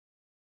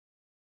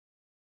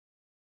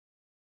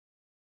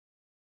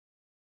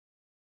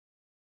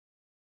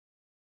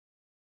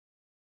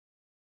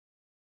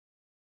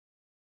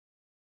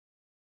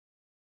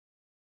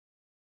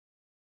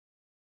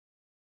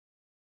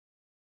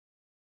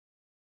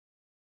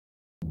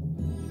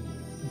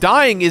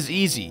Dying is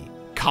easy.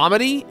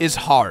 Comedy is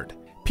hard.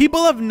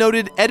 People have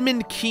noted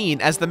Edmund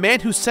Kean as the man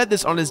who said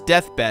this on his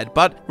deathbed,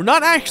 but we're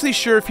not actually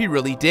sure if he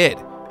really did.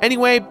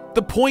 Anyway,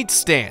 the point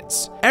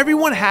stands.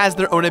 Everyone has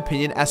their own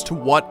opinion as to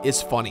what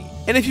is funny.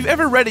 And if you've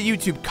ever read a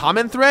YouTube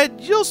comment thread,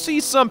 you'll see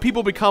some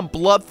people become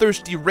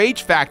bloodthirsty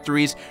rage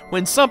factories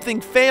when something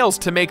fails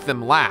to make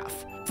them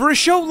laugh. For a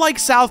show like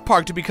South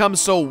Park to become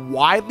so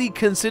widely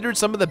considered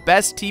some of the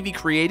best TV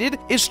created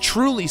is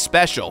truly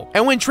special.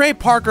 And when Trey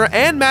Parker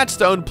and Matt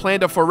Stone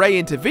planned a foray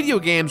into video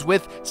games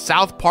with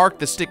South Park: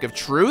 The Stick of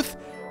Truth,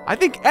 I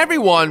think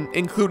everyone,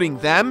 including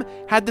them,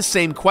 had the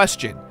same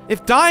question.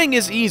 If dying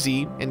is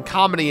easy and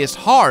comedy is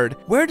hard,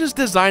 where does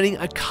designing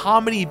a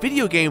comedy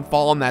video game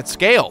fall on that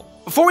scale?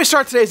 Before we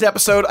start today's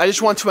episode, I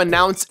just want to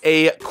announce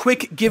a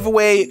quick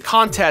giveaway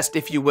contest,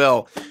 if you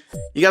will.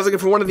 You guys looking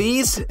for one of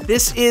these?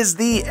 This is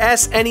the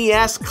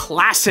SNES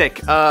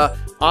Classic.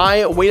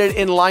 I waited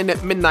in line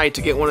at midnight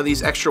to get one of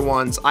these extra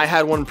ones. I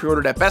had one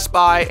pre-ordered at Best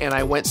Buy, and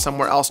I went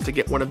somewhere else to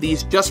get one of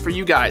these just for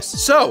you guys.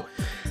 So,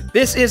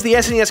 this is the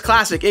SNES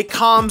Classic. It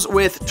comes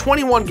with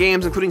 21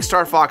 games, including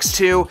Star Fox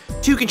 2,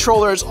 2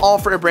 controllers, all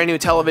for a brand new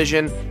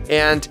television.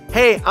 And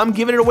hey, I'm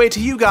giving it away to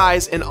you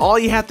guys, and all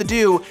you have to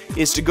do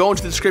is to go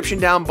into the description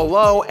down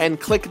below and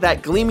click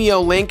that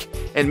Gleamio link,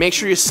 and make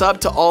sure you sub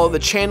to all of the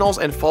channels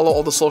and follow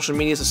all the social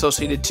medias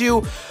associated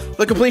to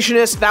The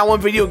Completionist, That One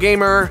Video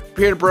Gamer,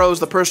 Bearded Bros,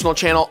 the personal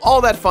channel,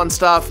 all that fun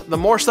stuff. The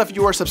more stuff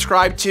you are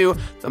subscribed to,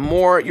 the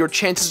more your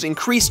chances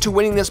increase to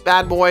winning this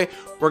bad boy.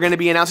 We're going to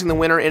be announcing the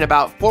winner in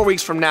about 4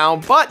 weeks from now,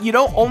 but you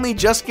don't only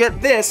just get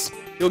this,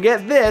 you'll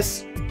get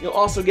this, you'll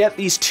also get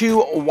these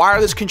 2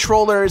 wireless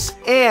controllers,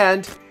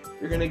 and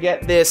you're going to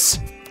get this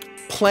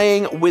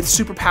Playing with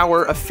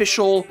Superpower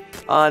official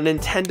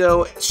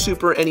Nintendo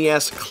Super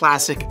NES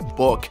Classic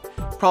book.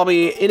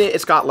 Probably in it,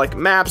 it's got like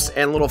maps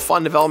and little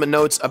fun development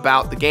notes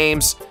about the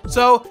games.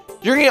 So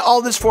you're gonna get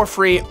all this for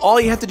free.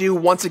 All you have to do,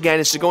 once again,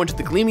 is to go into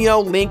the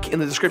Gleamio link in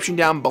the description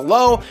down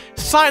below,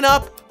 sign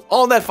up,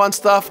 all that fun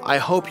stuff. I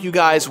hope you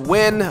guys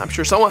win. I'm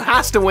sure someone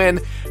has to win.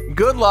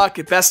 Good luck,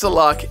 best of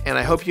luck, and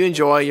I hope you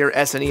enjoy your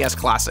SNES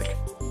Classic.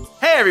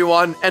 Hey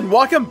everyone, and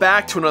welcome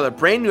back to another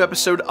brand new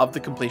episode of The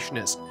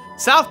Completionist.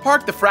 South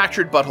Park: The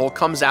Fractured Butthole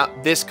comes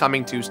out this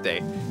coming Tuesday.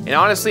 And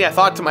honestly, I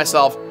thought to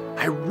myself,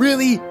 I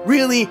really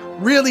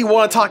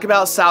want to talk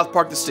about South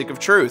Park: The Stick of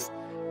Truth.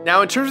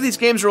 Now, in terms of these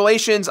games'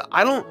 relations,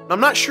 I'm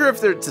not sure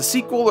if it's a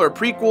sequel or a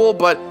prequel,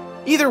 but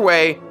either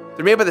way,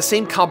 they're made by the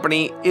same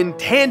company in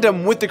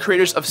tandem with the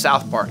creators of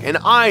South Park. And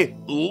I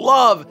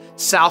love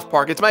South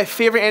Park. It's my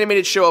favorite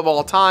animated show of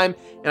all time.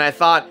 And I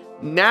thought,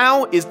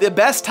 now is the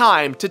best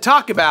time to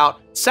talk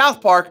about South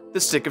Park: The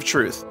Stick of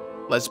Truth.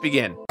 Let's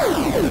begin.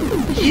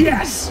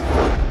 Yes!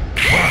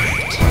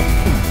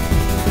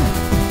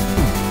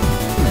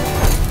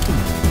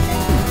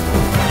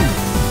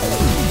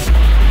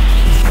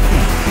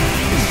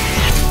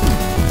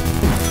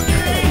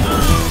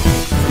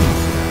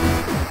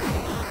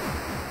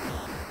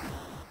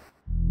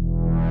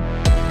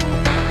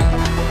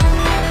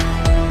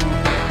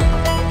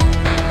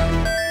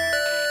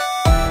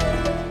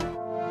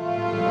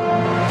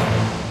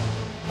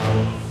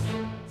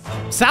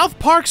 South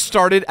Park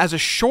started as a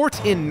short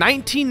in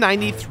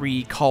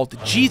 1993 called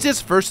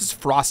Jesus vs.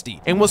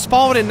 Frosty and was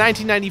followed in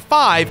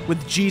 1995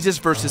 with Jesus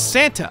vs.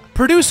 Santa.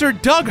 Producer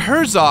Doug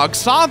Herzog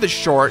saw the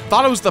short,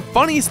 thought it was the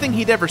funniest thing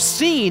he'd ever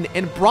seen,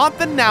 and brought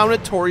the now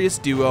notorious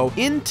duo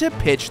in to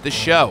pitch the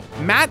show.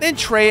 Matt and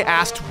Trey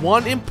asked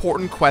one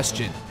important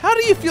question: how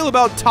do you feel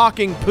about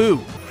talking poo?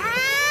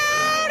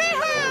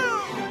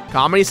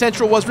 Comedy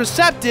Central was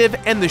receptive,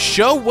 and the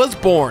show was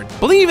born.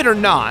 Believe it or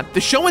not, the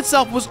show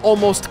itself was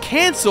almost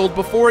canceled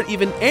before it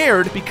even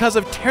aired because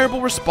of terrible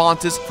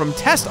responses from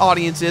test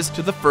audiences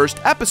to the first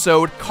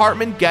episode,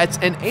 Cartman Gets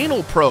an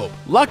Anal Probe.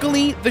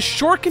 Luckily, the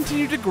short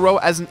continued to grow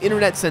as an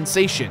internet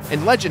sensation,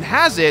 and legend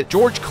has it,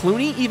 George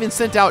Clooney even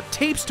sent out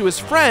tapes to his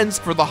friends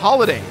for the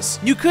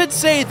holidays. You could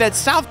say that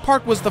South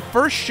Park was the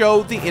first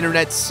show the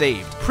internet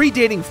saved,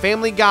 predating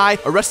Family Guy,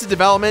 Arrested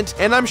Development,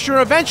 and I'm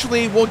sure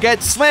eventually we'll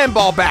get Slam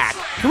Ball back.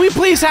 Can we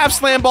please have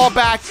Slam Ball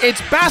back? It's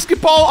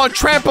basketball on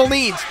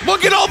trampolines.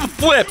 Look at all the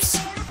flips.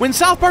 When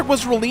South Park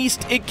was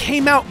released, it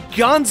came out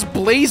guns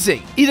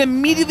blazing. It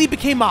immediately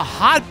became a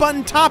hot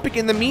button topic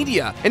in the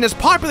media, and as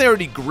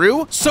popularity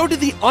grew, so did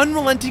the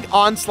unrelenting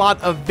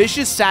onslaught of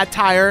vicious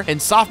satire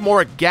and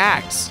sophomoric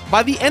gags.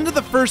 By the end of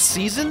the first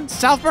season,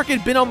 South Park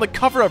had been on the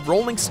cover of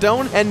Rolling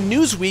Stone and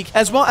Newsweek,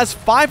 as well as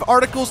 5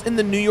 articles in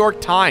the New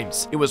York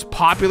Times. It was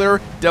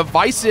popular,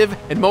 divisive,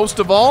 and most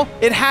of all,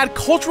 it had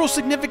cultural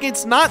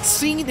significance not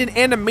seen in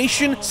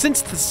animation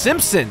since The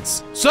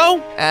Simpsons.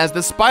 So, as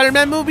the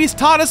Spider-Man movies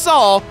taught us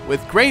all,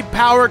 with great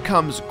power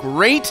comes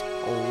great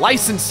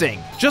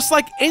licensing. Just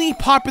like any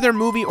popular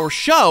movie or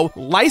show,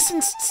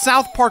 licensed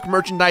South Park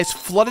merchandise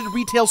flooded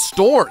retail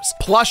stores,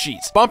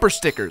 plushies, bumper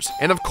stickers,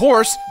 and of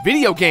course,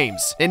 video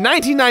games. In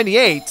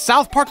 1998,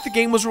 South Park the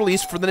game was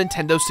released for the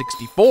Nintendo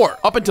 64.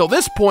 Up until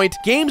this point,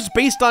 games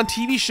based on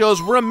TV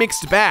shows were a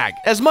mixed bag,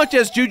 as much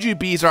as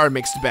Jujubes are a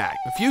mixed bag.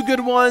 A few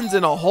good ones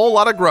and a whole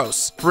lot of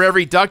gross. For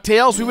every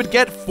DuckTales, we would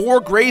get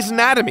 4 Grey's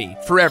Anatomy.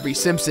 For every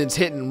Simpsons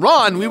hit and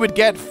run, we would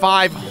get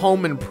 5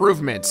 Home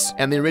Improvements.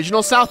 And the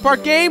original South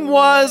Park game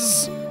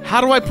was...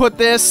 how do I put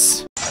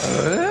this?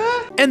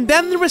 And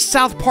then there was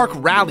South Park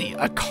Rally,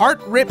 a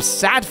cart rip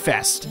sad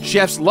fest,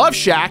 Chef's Love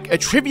Shack, a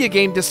trivia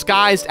game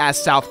disguised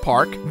as South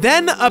Park,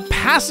 then a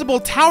passable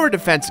tower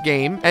defense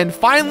game, and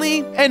finally,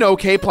 an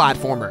okay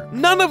platformer.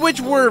 None of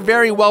which were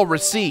very well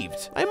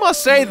received. I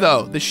must say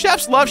though, the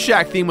Chef's Love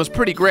Shack theme was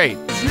pretty great.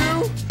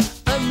 You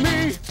and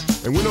me,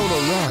 and we on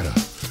a rider,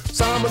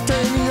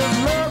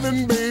 simultaneous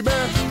loving, baby.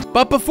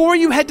 But before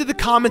you head to the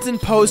comments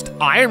and post,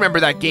 I remember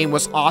that game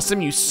was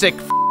awesome, you sick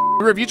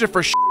reviews are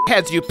for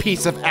heads, you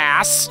piece of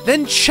ass,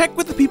 then check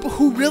with the people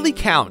who really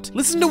count.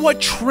 Listen to what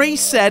Trey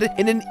said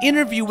in an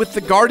interview with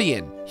The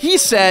Guardian. He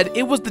said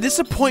it was the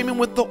disappointment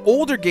with the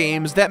older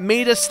games that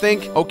made us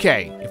think,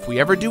 okay, if we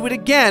ever do it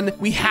again,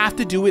 we have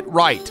to do it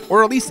right,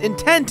 or at least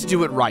intend to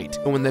do it right.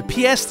 And when the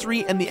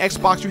PS3 and the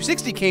Xbox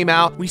 360 came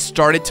out, we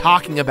started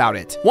talking about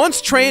it.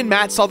 Once Trey and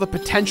Matt saw the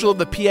potential of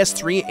the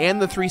PS3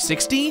 and the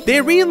 360,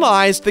 they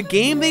realized the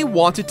game they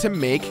wanted to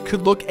make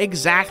could look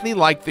exactly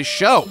like the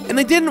show. And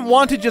they didn't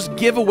want to just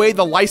give away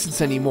the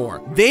license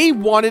anymore. They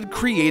wanted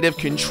creative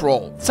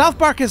control. South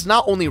Park has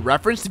not only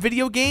referenced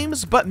video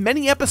games, but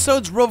many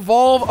episodes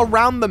revolve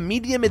around the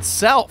medium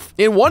itself.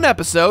 In one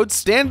episode,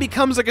 Stan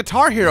becomes a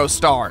Guitar Hero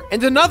star,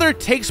 and another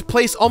takes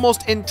place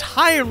almost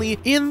entirely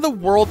in the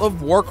world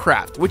of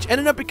Warcraft, which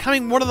ended up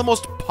becoming one of the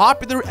most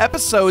popular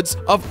episodes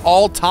of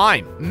all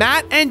time.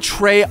 Matt and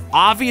Trey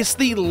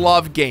obviously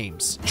love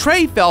games.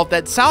 Trey felt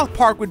that South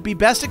Park would be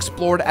best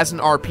explored as an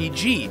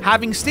RPG,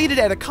 having stated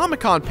at a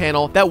Comic-Con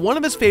panel that one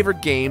of his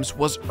favorite games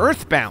was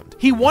Earthbound.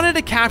 He wanted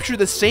to capture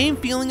the same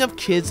feeling of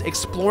kids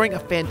exploring a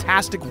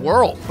fantastic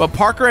world, but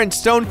Parker and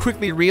Stone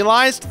quickly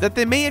realized that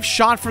they may have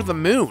shot for the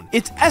moon.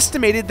 It's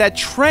estimated that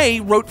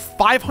Trey wrote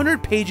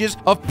 500 pages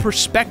of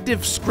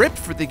perspective script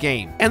for the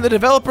game, and the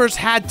developers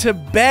had to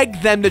beg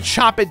them to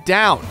chop it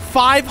down.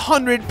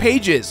 500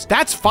 pages.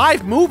 That's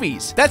 5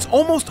 movies. That's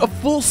almost a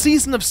full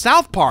season of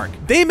South Park.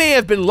 They may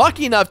have been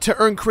lucky enough to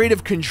earn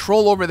creative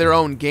control over their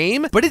own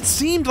game, but it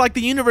seemed like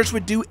the universe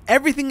would do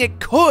everything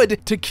it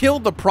could to kill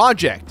the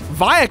project.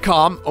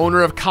 Viacom,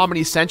 owner of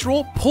Comedy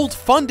Central, pulled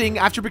funding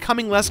after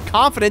becoming less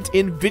confident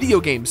in video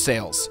game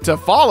sales. To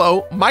follow,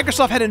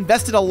 Microsoft had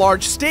invested a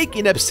large stake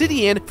in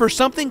Obsidian for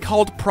something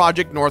called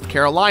Project North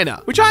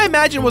Carolina, which I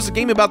imagine was a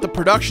game about the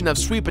production of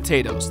sweet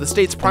potatoes, the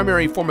state's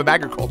primary form of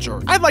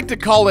agriculture. I'd like to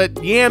call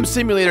it Yam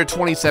Simulator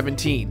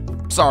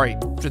 2017. Sorry,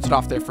 switched it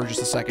off there for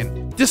just a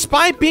second.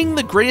 Despite being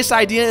the greatest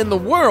idea in the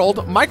world,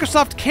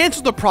 Microsoft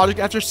canceled the project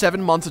after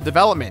 7 months of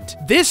development.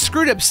 This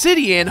screwed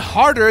Obsidian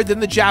harder than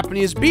the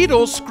Japanese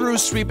beetles screw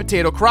sweet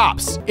potato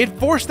crops. It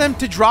forced them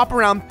to drop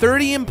around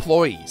 30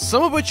 employees,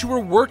 some of which were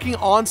working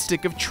on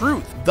Stick of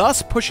Truth,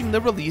 thus pushing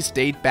the release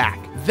date back.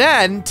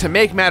 Then, to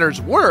make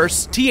matters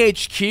worse,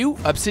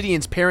 THQ,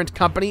 Obsidian's parent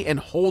company and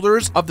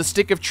holders of the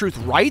Stick of Truth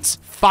rights,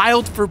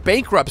 filed for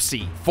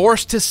bankruptcy.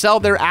 Forced to sell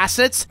their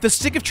assets, the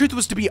Stick of Truth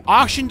was to be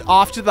auctioned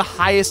off to the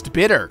highest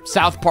bidder.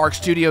 South Park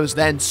Studios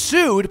then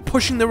sued,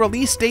 pushing the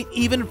release date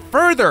even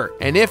further,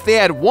 and if they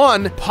had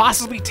won,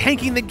 possibly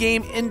tanking the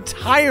game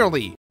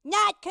entirely.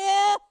 Not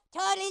cool,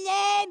 totally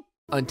lame.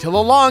 Until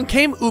along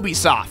came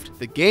Ubisoft.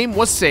 The game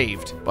was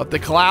saved. But the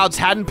clouds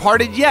hadn't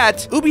parted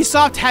yet.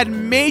 Ubisoft had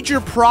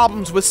major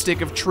problems with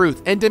Stick of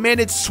Truth and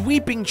demanded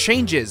sweeping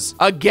changes,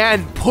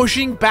 again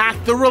pushing back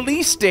the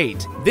release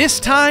date. This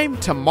time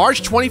to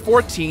March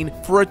 2014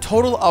 for a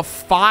total of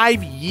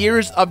 5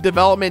 years of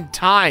development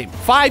time.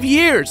 5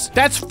 years!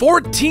 That's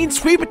 14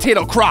 sweet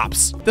potato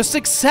crops! The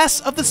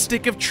success of the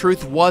Stick of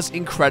Truth was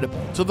incredible,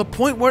 to the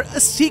point where a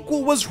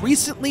sequel was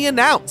recently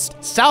announced.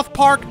 South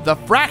Park: The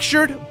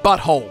Fractured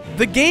Butthole.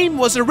 The game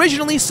was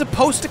originally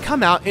supposed to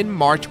come out in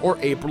March or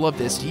April of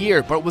this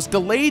year, but was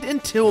delayed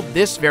until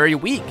this very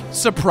week.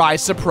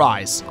 Surprise,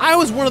 surprise. I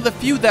was one of the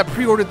few that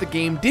pre-ordered the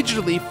game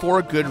digitally for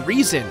a good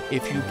reason.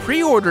 If you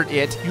pre-ordered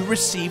it, you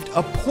received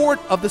a port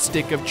of the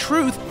Stick of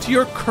Truth to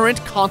your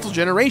current console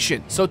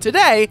generation. So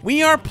today,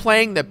 we are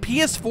playing the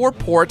PS4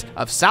 port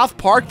of South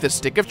Park: The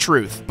Stick of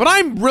Truth. But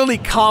I'm really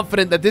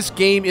confident that this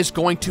game is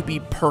going to be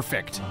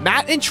perfect.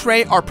 Matt and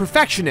Trey are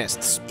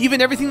perfectionists.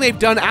 Even everything they've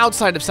done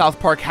outside of South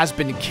Park has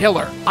been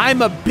killer.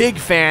 I'm a big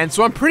fan,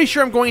 so I'm pretty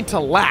sure I'm going to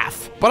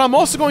laugh. But I'm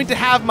also going to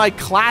have my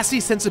classy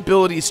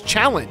sensibilities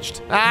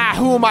challenged. Ah,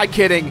 who am I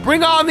kidding?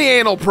 Bring on the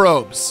anal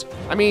probes.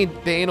 I mean,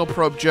 the anal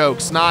probe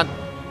jokes, not...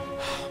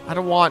 I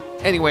don't want...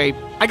 Anyway,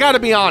 I gotta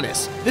be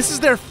honest, this is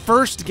their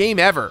first game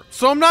ever,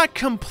 so I'm not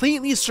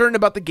completely certain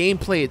about the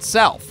gameplay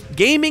itself.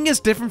 Gaming is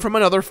different from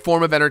another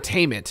form of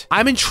entertainment.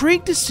 I'm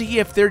intrigued to see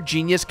if their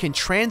genius can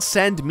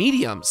transcend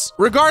mediums.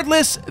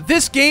 Regardless,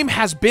 this game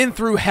has been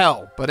through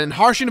hell, but in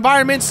harsh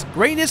environments,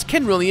 greatness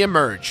can really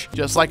emerge.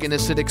 Just like in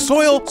acidic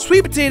soil,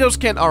 sweet potatoes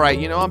can... Alright,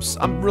 you know,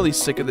 I'm really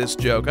sick of this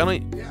joke. I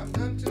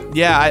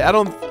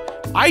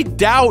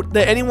doubt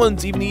that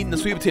anyone's even eaten a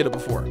sweet potato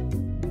before.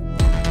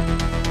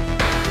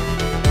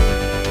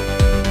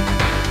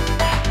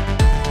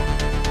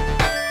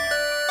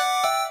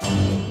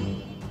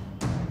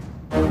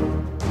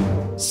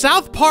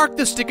 South Park: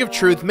 The Stick of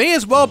Truth may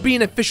as well be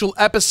an official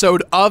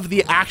episode of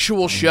the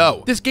actual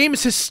show. This game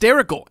is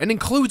hysterical and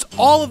includes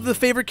all of the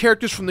favorite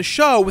characters from the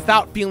show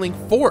without feeling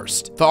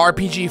forced. The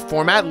RPG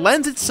format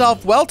lends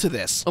itself well to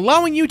this,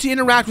 allowing you to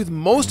interact with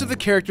most of the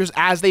characters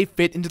as they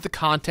fit into the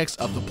context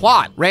of the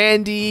plot.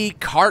 Randy,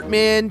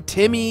 Cartman,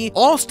 Timmy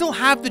all still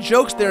have the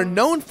jokes they're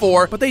known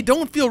for, but they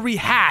don't feel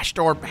rehashed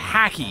or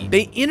hacky.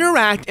 They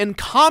interact and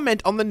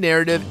comment on the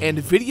narrative and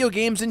video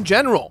games in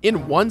general.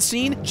 In one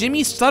scene,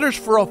 Jimmy stutters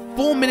for a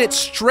full minute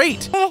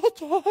straight.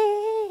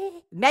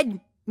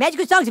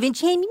 Magical songs of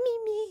enchantment.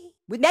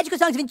 With magical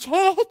songs of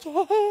enchantment.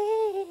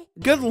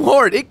 Good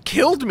lord, it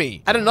killed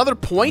me. At another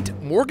point,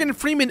 Morgan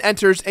Freeman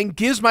enters and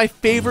gives my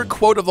favorite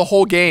quote of the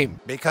whole game.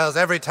 Because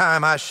every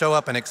time I show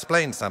up and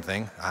explain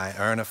something, I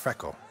earn a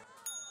freckle.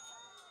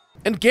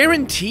 And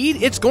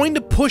guaranteed, it's going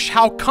to push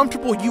how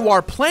comfortable you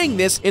are playing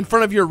this in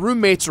front of your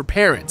roommates or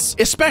parents,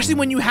 especially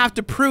when you have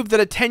to prove that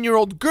a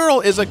 10-year-old girl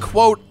is a,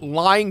 quote,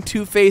 lying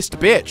two-faced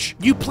bitch.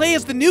 You play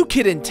as the new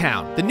kid in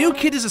town. The new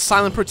kid is a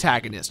silent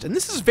protagonist, and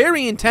this is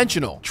very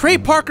intentional. Trey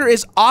Parker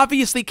is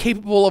obviously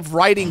capable of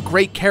writing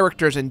great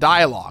characters and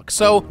dialogue,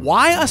 so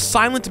why a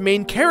silent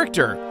main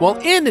character? Well,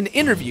 in an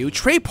interview,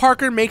 Trey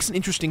Parker makes an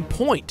interesting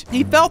point.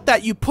 He felt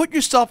that you put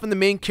yourself in the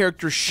main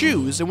character's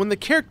shoes, and when the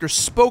character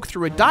spoke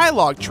through a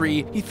dialogue tree,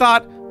 he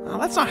thought, well,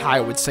 that's not how I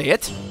would say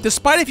it.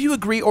 Despite if you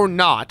agree or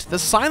not, the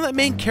silent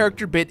main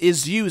character bit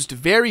is used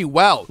very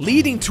well,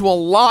 leading to a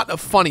lot of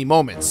funny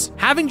moments.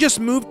 Having just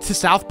moved to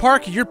South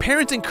Park, your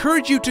parents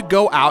encourage you to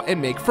go out and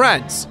make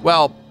friends.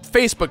 Well,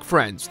 Facebook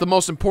friends, the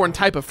most important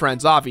type of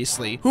friends,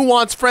 obviously. Who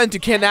wants friends you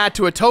can't add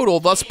to a total,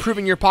 thus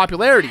proving your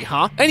popularity,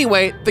 huh?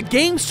 Anyway, the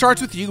game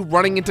starts with you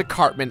running into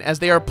Cartman as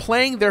they are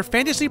playing their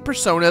fantasy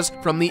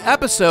personas from the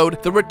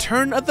episode The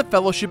Return of the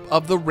Fellowship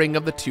of the Ring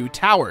of the Two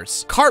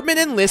Towers. Cartman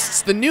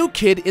enlists the new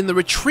kid in the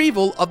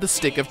retrieval of the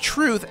Stick of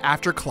Truth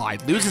after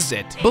Clyde loses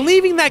it.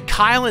 Believing that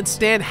Kyle and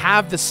Stan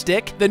have the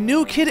stick, the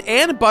new kid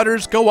and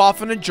Butters go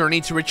off on a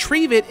journey to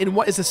retrieve it in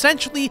what is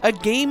essentially a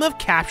game of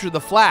capture the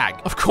flag.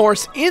 Of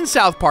course, in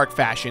South Park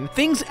fashion,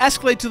 things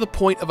escalate to the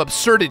point of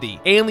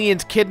absurdity.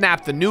 Aliens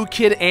kidnap the new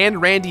kid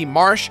and Randy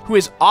Marsh, who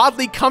is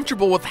oddly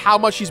comfortable with how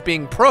much he's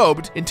being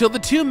probed, until the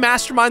two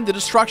mastermind the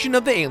destruction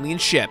of the alien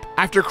ship.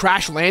 After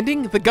crash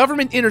landing, the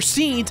government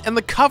intercedes and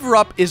the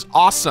cover-up is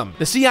awesome.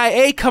 The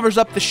CIA covers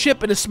up the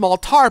ship in a small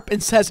tarp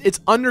and says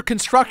it's under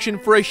construction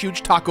for a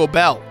huge Taco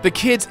Bell. The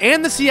kids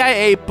and the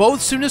CIA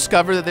both soon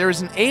discover that there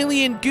is an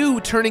alien goo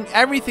turning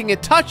everything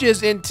it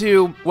touches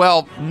into,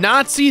 well,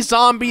 Nazi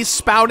zombies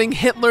spouting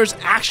Hitler's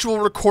actual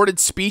recorded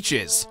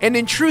speeches. And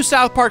in true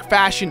South Park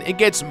fashion, it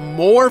gets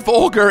more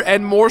vulgar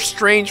and more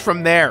strange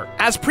from there.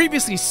 As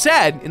previously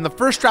said, in the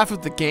first draft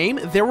of the game,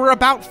 there were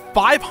about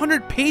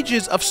 500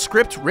 pages of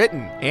script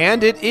written,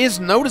 and it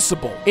is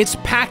noticeable. It's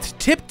packed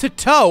tip to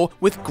toe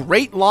with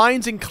great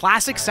lines and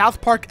classic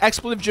South Park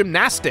expletive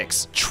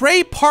gymnastics.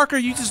 Trey Parker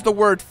uses the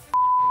word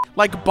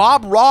like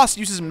Bob Ross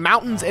uses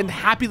mountains and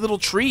happy little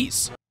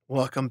trees.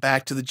 Welcome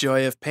back to the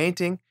joy of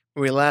painting.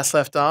 Where we last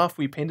left off,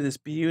 we painted this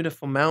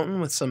beautiful mountain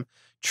with some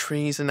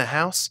trees in a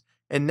house,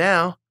 and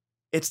now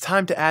it's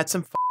time to add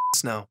some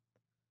snow.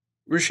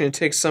 We're just going to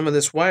take some of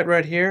this white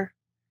right here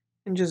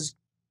and just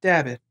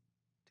dab it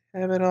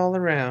all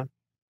around.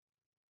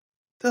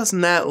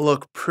 Doesn't that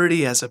look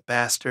pretty as a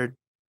bastard?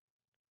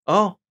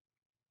 Oh,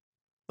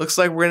 looks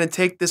like we're going to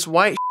take this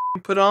white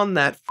and put on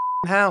that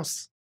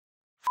house.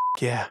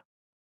 Yeah.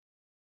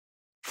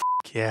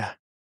 Yeah.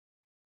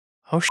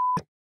 Oh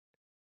shit.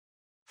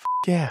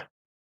 Yeah.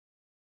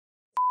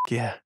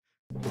 Yeah.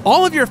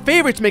 All of your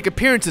favorites make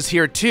appearances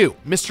here too.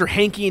 Mr.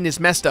 Hanky and his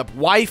messed up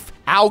wife,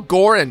 Al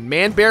Gore and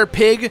Man Bear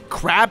Pig,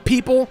 Crab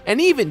People, and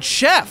even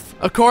Chef.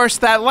 Of course,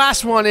 that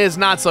last one is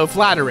not so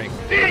flattering.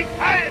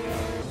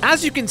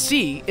 As you can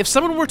see, if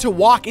someone were to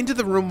walk into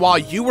the room while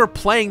you were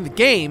playing the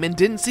game and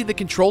didn't see the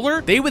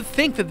controller, they would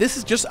think that this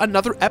is just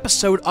another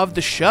episode of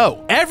the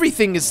show.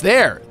 Everything is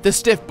there. The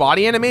stiff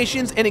body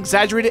animations and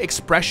exaggerated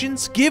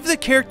expressions give the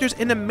characters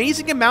an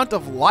amazing amount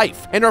of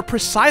life and are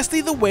precisely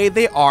the way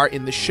they are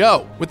in the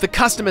show. With the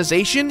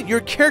customization,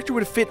 your character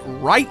would fit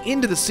right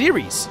into the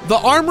series. The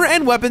armor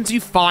and weapons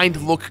you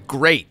find look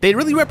great. They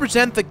really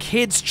represent the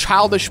kids'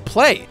 childish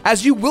play,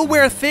 as you will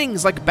wear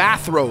things like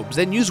bathrobes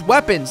and use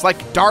weapons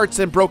like darts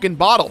and broken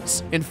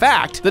bottles. In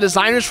fact, the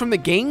designers from the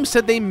game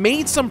said they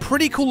made some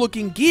pretty cool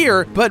looking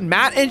gear, but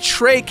Matt and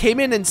Trey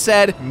came in and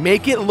said,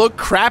 make it look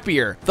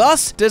crappier,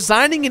 thus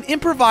designing an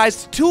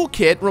improvised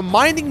toolkit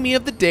reminding me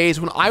of the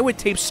days when I would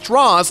tape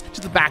straws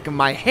to the back of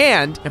my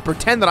hand and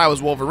pretend that I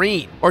was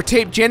Wolverine, or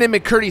tape Janet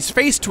McCurdy's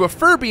face to a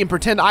Furby and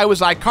pretend I was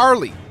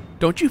iCarly.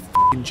 Don't you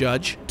f***ing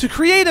judge. To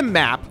create a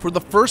map for the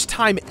first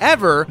time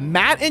ever,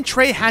 Matt and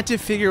Trey had to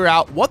figure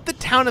out what the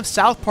town of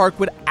South Park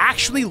would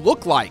actually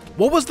look like.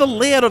 What was the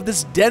layout of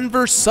this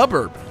Denver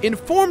suburb? In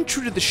form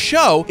true to the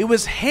show, it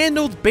was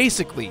handled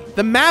basically.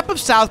 The map of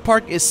South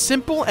Park is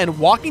simple and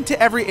walking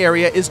to every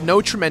area is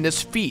no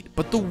tremendous feat,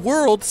 but the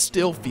world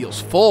still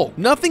feels full.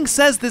 Nothing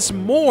says this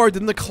more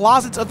than the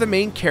closets of the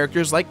main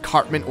characters like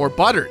Cartman or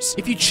Butters.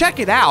 If you check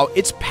it out,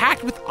 it's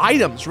packed with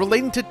items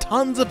relating to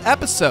tons of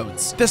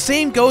episodes. The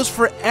same goes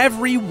for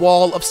every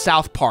wall of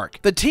South Park.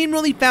 The team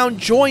really found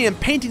joy in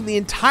painting the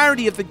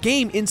entirety of the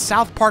game in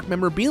South Park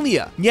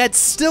memorabilia, yet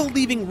still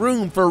leaving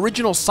room for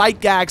original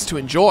sight gags to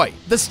enjoy.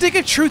 The Stick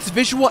of Truth's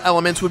visual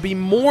elements would be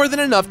more than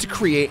enough to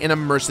create an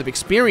immersive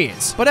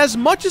experience, but as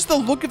much as the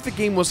look of the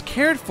game was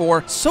cared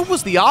for, so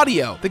was the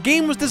audio. The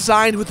game was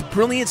designed with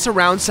brilliant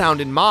surround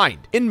sound in mind.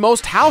 In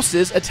most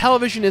houses, a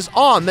television is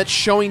on that's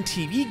showing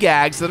TV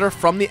gags that are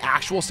from the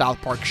actual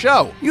South Park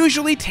show,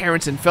 usually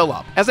Terrence and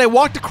Phillip. As I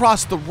walked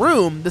across the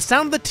room, the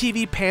sound of the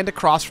TV panned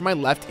across from my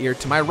left ear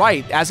to my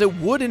right, as it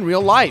would in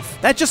real life.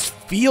 That just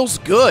feels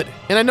good.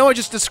 And I know I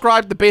just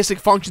described the basic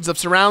functions of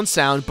surround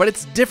sound, but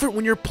it's different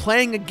when you're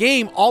playing a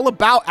game all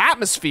about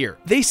atmosphere.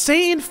 They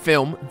say in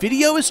film,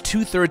 video is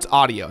 2/3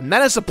 audio, and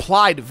that is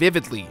applied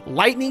vividly.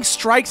 Lightning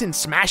strikes and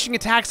smashing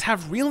attacks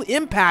have real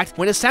impact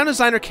when a sound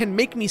designer can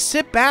make me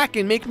sit back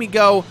and make me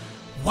go,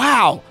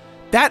 wow,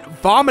 that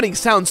vomiting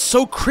sounds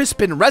so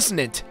crisp and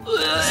resonant.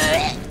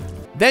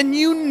 Then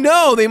you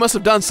know they must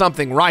have done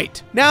something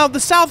right. Now, the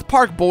South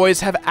Park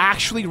boys have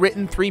actually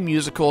written 3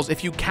 musicals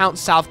if you count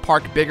South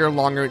Park Bigger,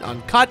 Longer, and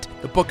Uncut,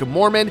 The Book of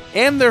Mormon,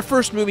 and their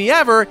first movie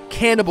ever,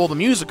 Cannibal the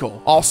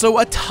Musical. Also,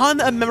 a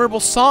ton of memorable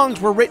songs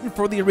were written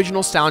for the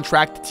original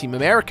soundtrack to Team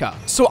America.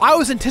 So I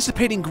was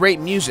anticipating great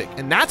music,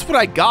 and that's what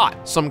I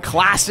got. Some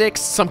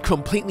classics, some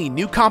completely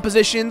new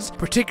compositions,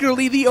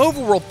 particularly the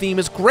overworld theme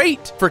is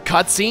great. For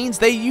cutscenes,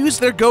 they used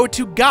their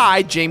go-to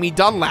guy, Jamie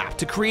Dunlap,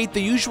 to create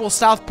the usual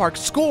South Park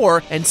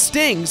score and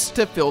stings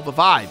to fill the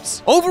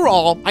vibes.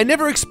 Overall, I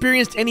never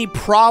experienced any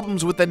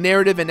problems with the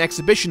narrative and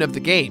exhibition of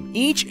the game.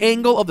 Each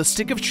angle of the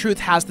Stick of Truth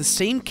has the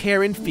same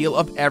care and feel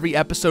of every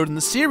episode in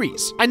the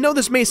series. I know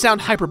this may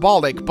sound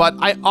hyperbolic, but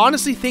I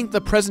honestly think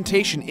the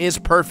presentation is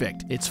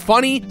perfect. It's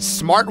funny,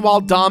 smart while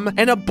dumb,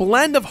 and a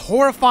blend of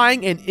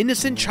horrifying and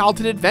innocent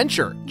childhood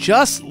adventure,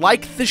 just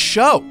like the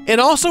show. It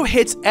also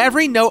hits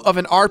every note of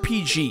an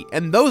RPG,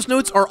 and those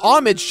notes are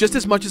homage just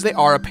as much as they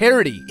are a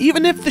parody.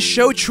 Even if the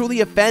show truly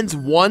offends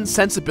one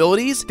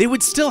sensibilities, they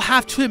would still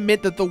have to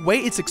admit that the way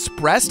it's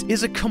expressed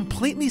is a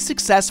completely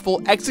successful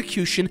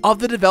execution of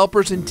the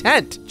developer's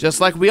intent.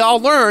 Just like we all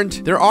learned,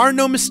 there are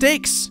no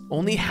mistakes,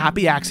 only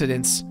happy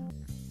accidents.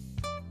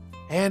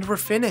 And we're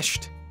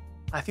finished.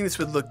 I think this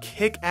would look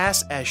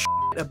kick-ass as shit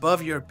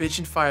above your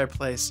bitchin'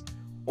 fireplace.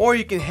 Or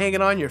you can hang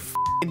it on your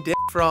f***ing dick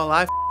for all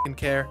I f***ing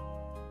care.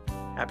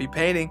 Happy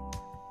painting.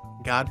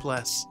 God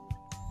bless.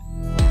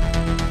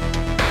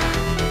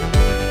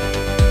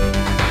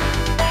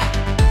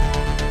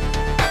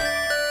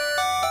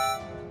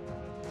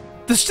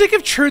 The Stick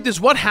of Truth is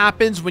what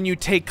happens when you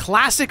take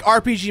classic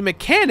RPG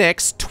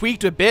mechanics,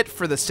 tweaked a bit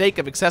for the sake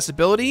of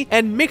accessibility,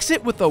 and mix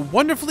it with a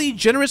wonderfully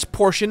generous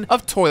portion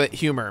of toilet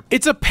humor.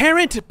 It's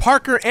apparent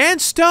Parker and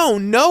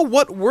Stone know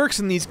what works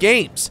in these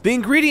games. The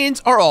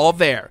ingredients are all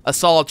there. A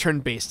solid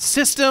turn-based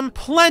system,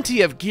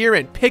 plenty of gear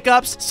and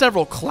pickups,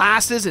 several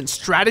classes and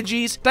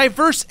strategies,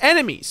 diverse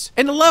enemies,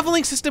 and a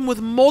leveling system with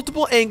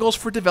multiple angles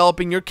for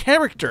developing your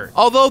character.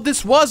 Although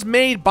this was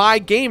made by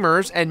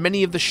gamers, and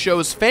many of the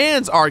show's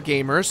fans are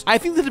gamers,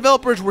 I think the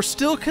developers were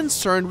still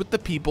concerned with the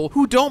people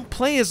who don't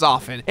play as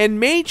often and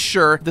made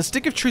sure the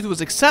Stick of Truth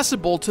was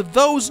accessible to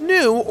those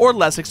new or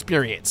less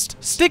experienced.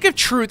 Stick of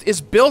Truth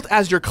is built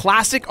as your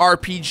classic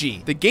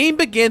RPG. The game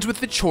begins with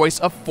the choice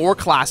of 4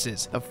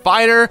 classes: the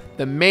fighter,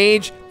 the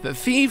mage, the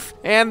thief,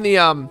 and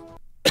the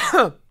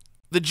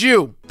the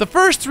Jew. The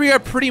first 3 are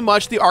pretty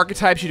much the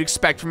archetypes you'd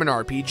expect from an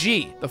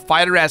RPG. The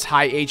fighter has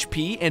high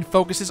HP and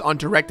focuses on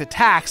direct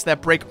attacks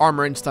that break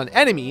armor and stun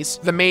enemies.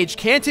 The mage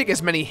can't take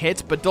as many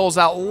hits but doles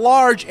out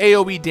large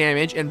AoE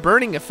damage and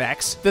burning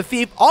effects. The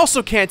thief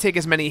also can't take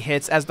as many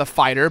hits as the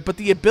fighter, but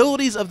the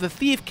abilities of the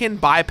thief can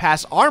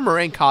bypass armor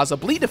and cause a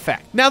bleed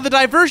effect. Now, the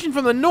diversion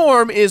from the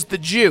norm is the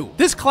Jew.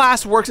 This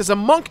class works as a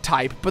monk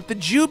type, but the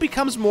Jew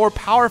becomes more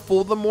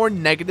powerful the more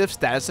negative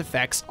status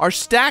effects are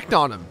stacked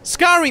on him.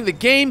 Scouring the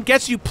game gets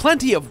gets you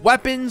plenty of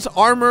weapons,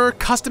 armor,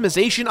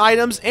 customization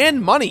items,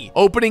 and money.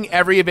 Opening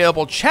every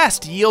available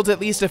chest yields at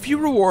least a few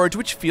rewards,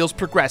 which feels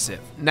progressive.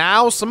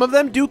 Now, some of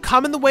them do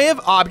come in the way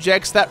of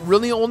objects that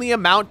really only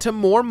amount to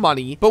more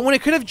money, but when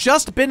it could have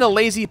just been a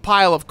lazy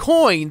pile of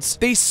coins,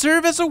 they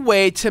serve as a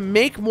way to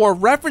make more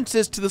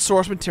references to the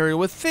source material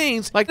with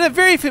things like a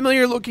very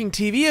familiar looking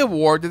TV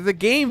award that the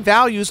game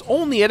values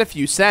only at a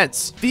few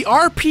cents. The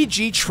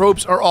RPG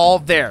tropes are all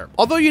there.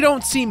 Although you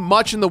don't see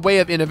much in the way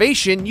of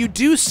innovation, you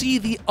do see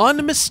the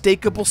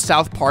unmistakable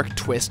South Park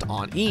twist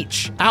on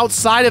each.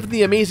 Outside of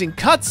the amazing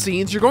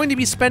cutscenes, you're going to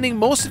be spending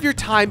most of your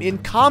time in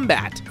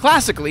combat.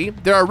 Classically,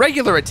 there are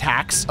regular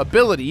attacks,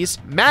 abilities,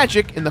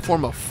 magic in the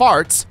form of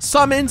farts,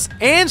 summons,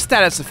 and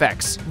status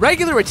effects.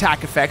 Regular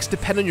attack effects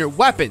depend on your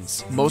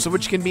weapons, most of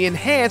which can be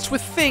enhanced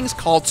with things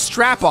called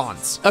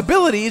strap-ons.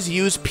 Abilities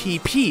use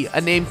PP,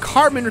 a name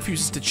Cartman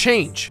refuses to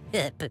change.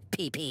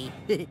 PP.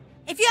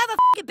 If you have a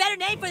f***ing better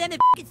name for them, then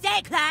f***ing say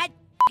it, Clyde.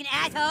 F***ing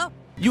asshole.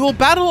 You will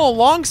battle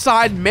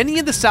alongside many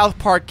of the South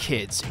Park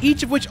kids,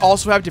 each of which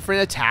also have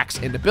different attacks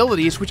and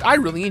abilities, which I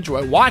really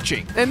enjoy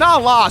watching. And a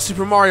la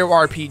Super Mario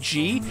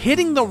RPG,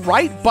 hitting the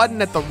right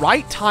button at the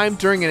right time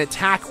during an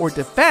attack or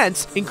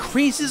defense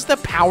increases the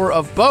power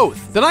of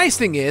both. The nice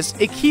thing is,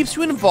 it keeps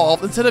you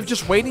involved instead of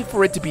just waiting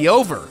for it to be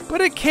over,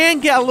 but it can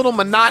get a little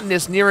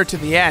monotonous nearer to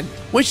the end.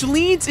 Which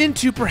leads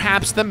into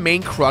perhaps the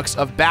main crux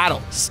of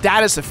battle,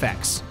 status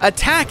effects.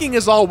 Attacking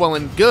is all well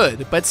and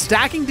good, but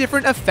stacking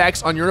different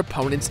effects on your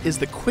opponents is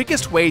the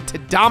quickest way to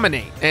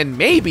dominate, and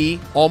maybe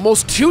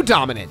almost too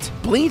dominant.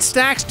 Bleed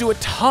stacks do a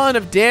ton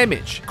of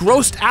damage,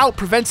 Grossed Out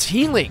prevents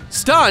healing,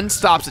 Stun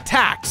stops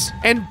attacks,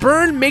 and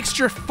Burn makes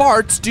your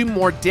farts do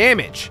more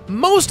damage.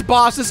 Most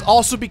bosses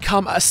also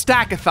become a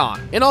stackathon,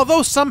 and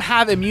although some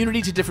have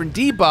immunity to different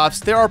debuffs,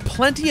 there are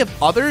plenty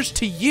of others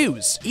to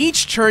use.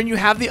 Each turn you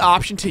have the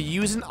option to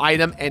use an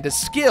item and a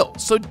skill,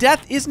 so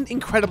death isn't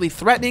incredibly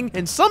threatening,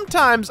 and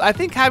sometimes I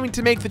think having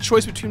to make the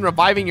choice between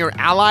reviving your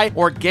ally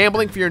or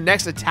gambling for your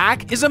next attack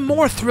is a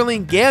more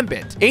thrilling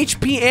gambit.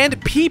 HP and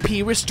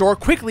PP restore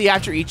quickly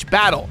after each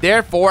battle,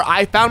 therefore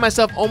I found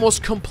myself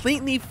almost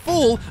completely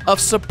full of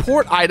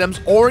support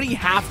items already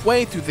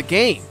halfway through the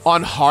game.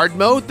 On hard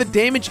mode, the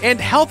damage and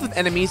health of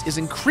enemies is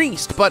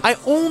increased, but I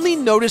only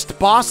noticed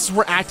bosses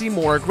were acting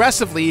more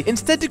aggressively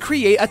instead to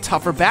create a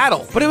tougher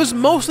battle, but it was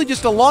mostly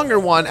just a longer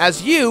one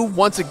as you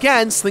once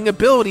again sling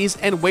abilities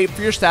and wait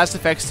for your status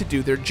effects to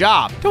do their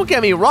job. Don't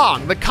get me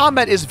wrong, the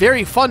combat is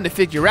very fun to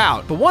figure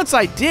out, but once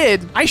I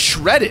did, I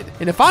shredded.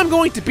 And if I'm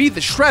going to beat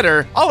the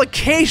Shredder, I'll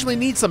occasionally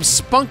need some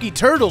spunky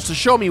turtles to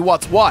show me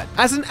what's what.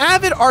 As an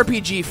avid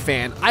RPG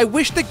fan, I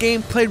wish the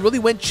gameplay really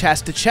went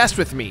chest to chest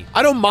with me.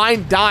 I don't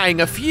mind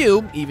dying a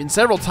few, even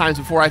several times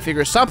before I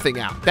figure something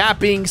out. That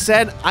being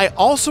said, I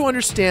also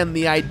understand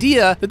the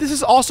idea that this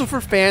is also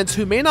for fans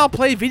who may not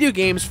play video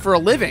games for a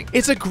living.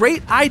 It's a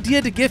great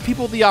idea to give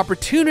people the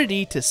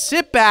opportunity to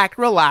sit back,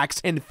 relax,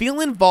 and feel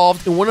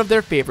involved in one of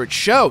their favorite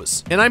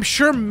shows. And I'm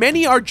sure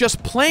many are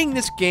just playing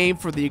this game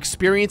for the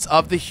experience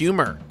of the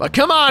humor. But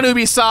come on,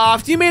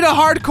 Ubisoft, you made a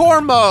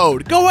hardcore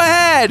mode. Go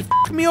ahead,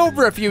 f me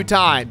over a few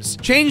times.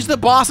 Change the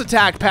boss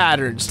attack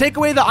patterns, take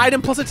away the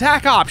item plus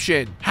attack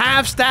option.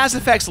 Have status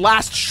effects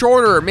last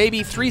shorter,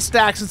 maybe 3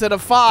 stacks instead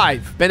of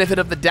 5. Benefit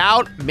of the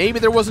doubt, maybe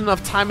there wasn't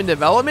enough time in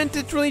development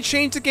to really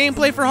change the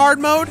gameplay for hard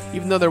mode,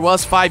 even though there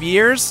was 5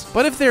 years.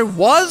 But if there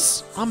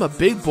was, I'm a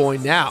big boy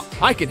now.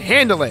 I can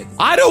handle it.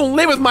 I don't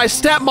live with my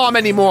stepmom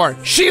anymore.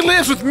 She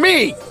lives with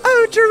me.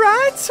 Oh,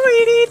 Gerard,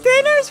 sweetie,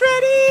 dinner's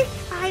ready.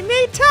 I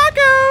made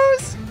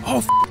tacos.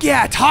 Oh,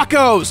 yeah,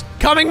 tacos.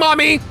 Coming,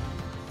 mommy.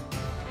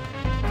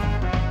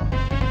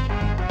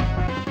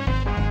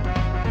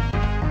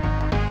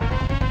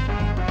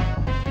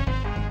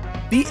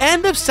 The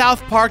end of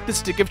South Park: The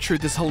Stick of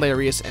Truth is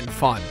hilarious and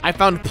fun. I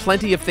found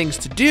plenty of things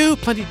to do,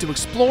 plenty to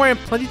explore, and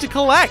plenty to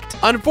collect.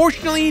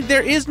 Unfortunately,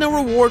 there is no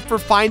reward for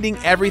finding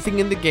everything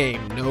in the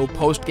game. No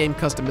post-game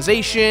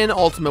customization,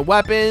 ultimate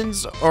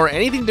weapons, or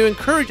anything to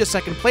encourage a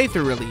second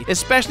playthrough really,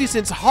 especially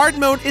since hard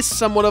mode is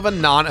somewhat of a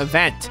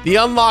non-event. The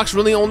unlocks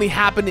really only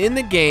happen in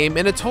the game,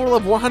 and a total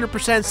of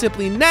 100%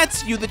 simply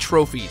nets you the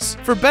trophies.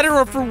 For better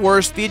or for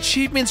worse, the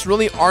achievements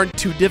really aren't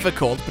too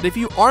difficult, but if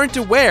you aren't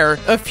aware,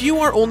 a few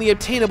are only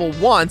obtainable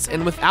once,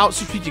 and without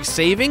strategic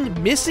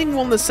saving, missing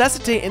will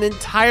necessitate an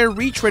entire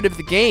retread of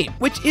the game,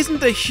 which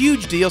isn't a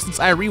huge deal since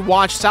I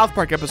rewatch South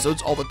Park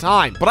episodes all the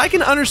time. But I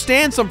can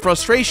understand some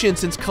frustration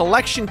since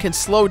collection can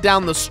slow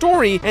down the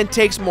story and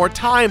takes more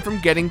time from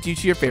getting you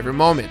to your favorite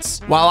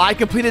moments. While I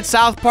completed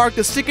South Park: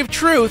 The Stick of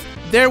Truth,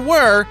 there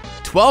were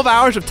 12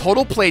 hours of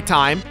total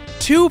playtime,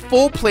 2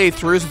 full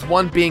playthroughs with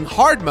one being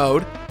hard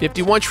mode,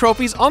 51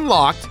 trophies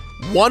unlocked,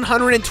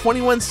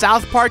 121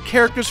 South Park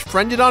characters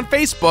friended on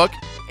Facebook,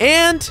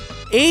 and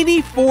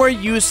 84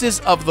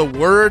 uses of the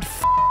word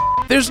f.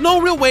 There's no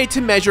real way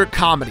to measure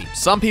comedy.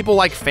 Some people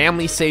like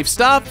family-safe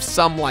stuff,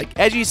 some like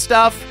edgy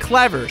stuff,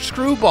 clever,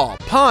 screwball,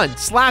 pun,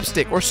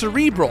 slapstick, or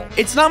cerebral.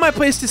 It's not my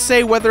place to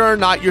say whether or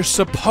not you're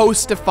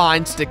supposed to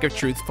find Stick of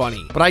Truth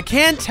funny, but I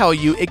can tell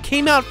you it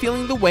came out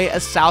feeling the way a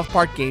South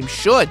Park game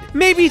should.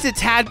 Maybe it's a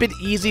tad bit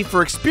easy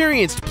for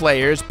experienced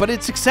players, but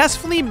it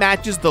successfully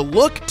matches the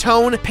look,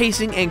 tone,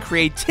 pacing, and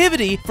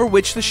creativity for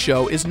which the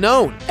show is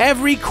known.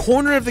 Every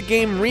corner of the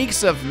game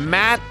reeks of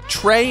Matt,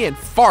 Trey, and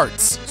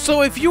farts.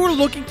 So if you were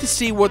looking to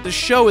see what the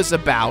show is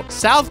about,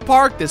 South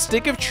Park: The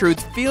Stick of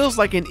Truth feels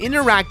like an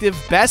interactive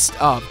best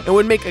of and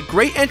would make a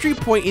great entry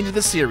point into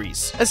the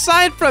series.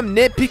 Aside from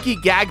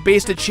nitpicky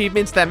gag-based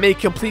achievements that make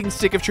completing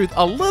Stick of Truth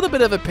a little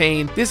bit of a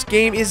pain, this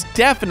game is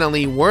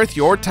definitely worth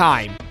your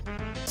time.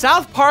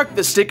 South Park: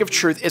 The Stick of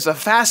Truth is a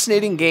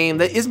fascinating game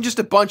that isn't just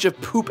a bunch of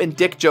poop and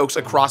dick jokes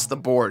across the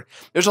board.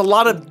 There's a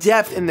lot of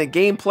depth in the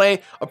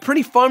gameplay, a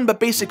pretty fun but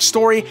basic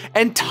story,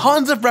 and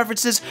tons of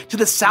references to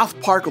the South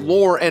Park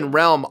lore and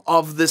realm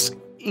of this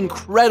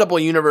incredible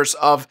universe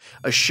of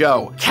a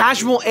show.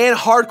 Casual and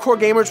hardcore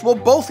gamers will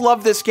both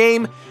love this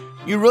game.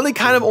 You really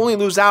kind of only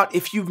lose out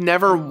if you've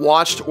never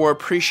watched or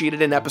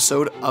appreciated an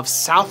episode of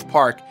South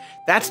Park.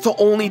 That's the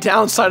only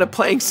downside of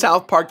playing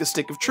South Park: The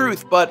Stick of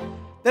Truth, but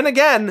then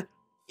again,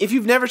 if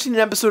you've never seen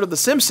an episode of The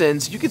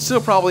Simpsons, you could still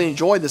probably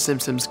enjoy The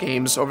Simpsons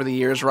games over the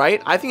years,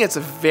 right? I think it's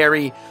a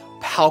very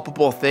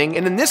palpable thing,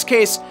 and in this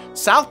case,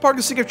 South Park: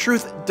 The Stick of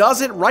Truth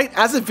does it right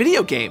as a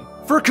video game.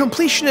 For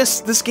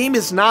completionists, this game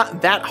is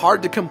not that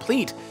hard to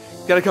complete.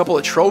 You've got a couple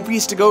of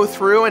trophies to go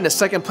through and a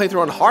second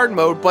playthrough on hard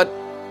mode, but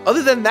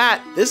other than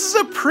that, this is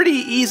a pretty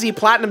easy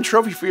platinum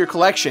trophy for your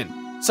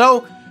collection.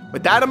 So,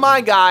 with that in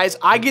mind, guys,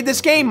 I give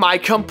this game my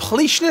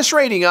completionist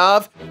rating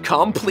of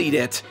complete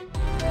it.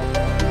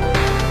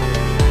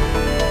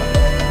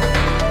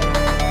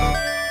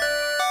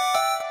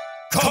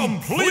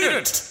 Complete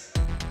it!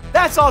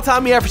 That's all the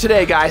time we have for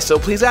today, guys, so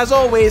please, as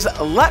always,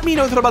 let me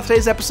know what you thought about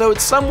today's episode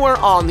somewhere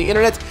on the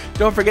internet.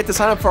 Don't forget to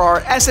sign up for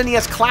our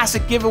SNES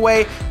Classic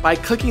giveaway by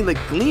clicking the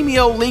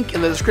Gleamio link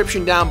in the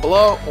description down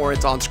below, or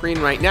it's on screen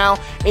right now.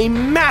 A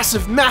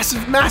massive,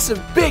 massive, massive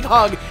big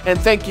hug and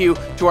thank you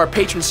to our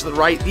patrons to the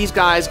right. These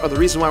guys are the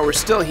reason why we're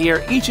still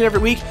here each and every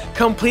week,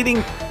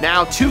 completing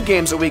now 2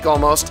 games a week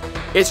almost.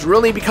 It's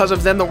really because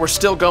of them that we're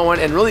still going,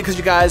 and really because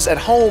you guys at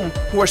home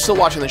who are still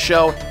watching the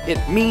show. It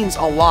means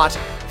a lot.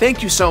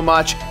 Thank you so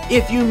much.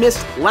 If you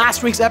missed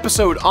last week's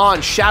episode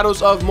on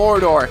Shadows of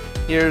Mordor,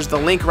 here's the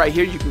link right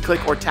here. You can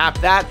click or tap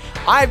that.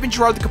 I've been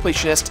Gerard the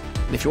Completionist,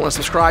 and if you want to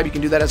subscribe, you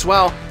can do that as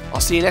well.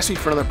 I'll see you next week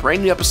for another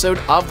brand new episode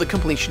of The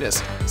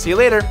Completionist. See you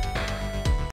later.